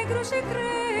 păr negru și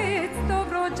creț,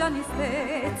 Dobrogea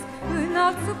nisteț.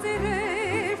 Înalt subțire,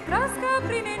 crasca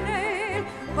prin enel,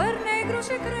 păr negru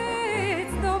și creț,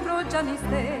 Dobrogea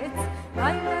nisteț.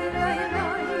 Lai, lai, lai,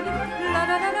 lai, la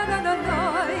la la la la la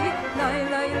lai, lai,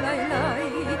 lai, lai, lai,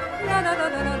 la la la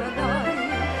la la la lai.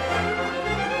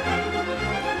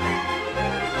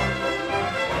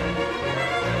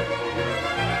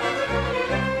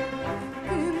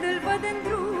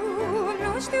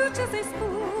 Știu ce să-i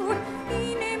spun,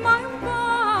 inima-mi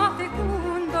bate cu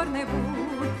un dor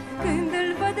nebun. Când îl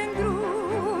văd în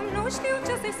drum, nu știu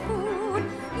ce să-i spun,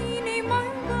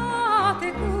 inima-mi bate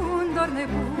cu un dor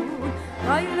nebun.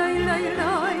 Lai, lai, lai,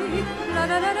 lai, la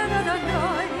la la la la la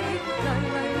lai, lai,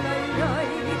 lai, lai, lai,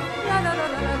 la la la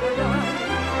la la la lai.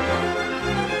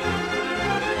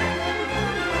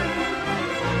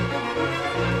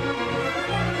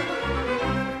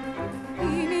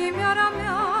 Inimioara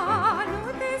mea, nu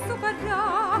te supăra,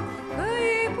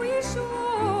 că-i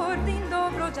puișor din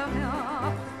Dobrogea mea.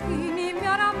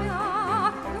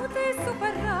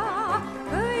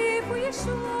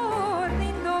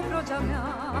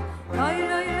 Lai,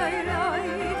 lai, lai, lai,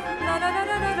 la la la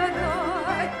la la la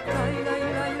lai, lai, lai,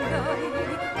 lai, lai,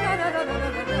 la la la la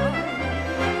la la lai.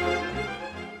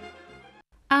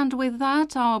 And with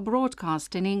that, our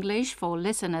broadcast in English for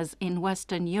listeners in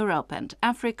Western Europe and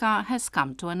Africa has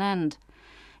come to an end.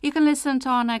 You can listen to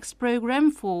our next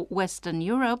program for Western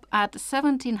Europe at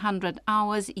 1700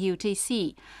 hours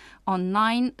UTC on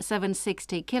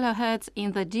 9760 kHz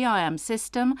in the DRM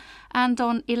system and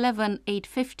on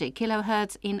 11850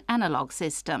 kHz in analog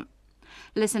system.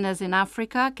 Listeners in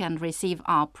Africa can receive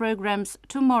our programs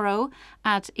tomorrow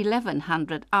at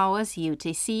 1100 hours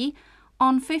UTC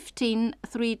on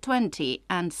 15320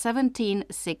 and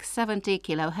 17670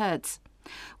 kHz.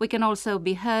 We can also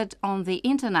be heard on the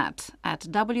internet at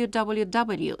www.rri.ro.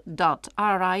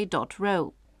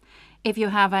 If you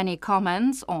have any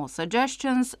comments or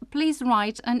suggestions, please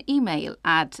write an email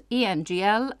at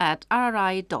engl@rri.ro.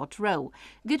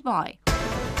 Goodbye.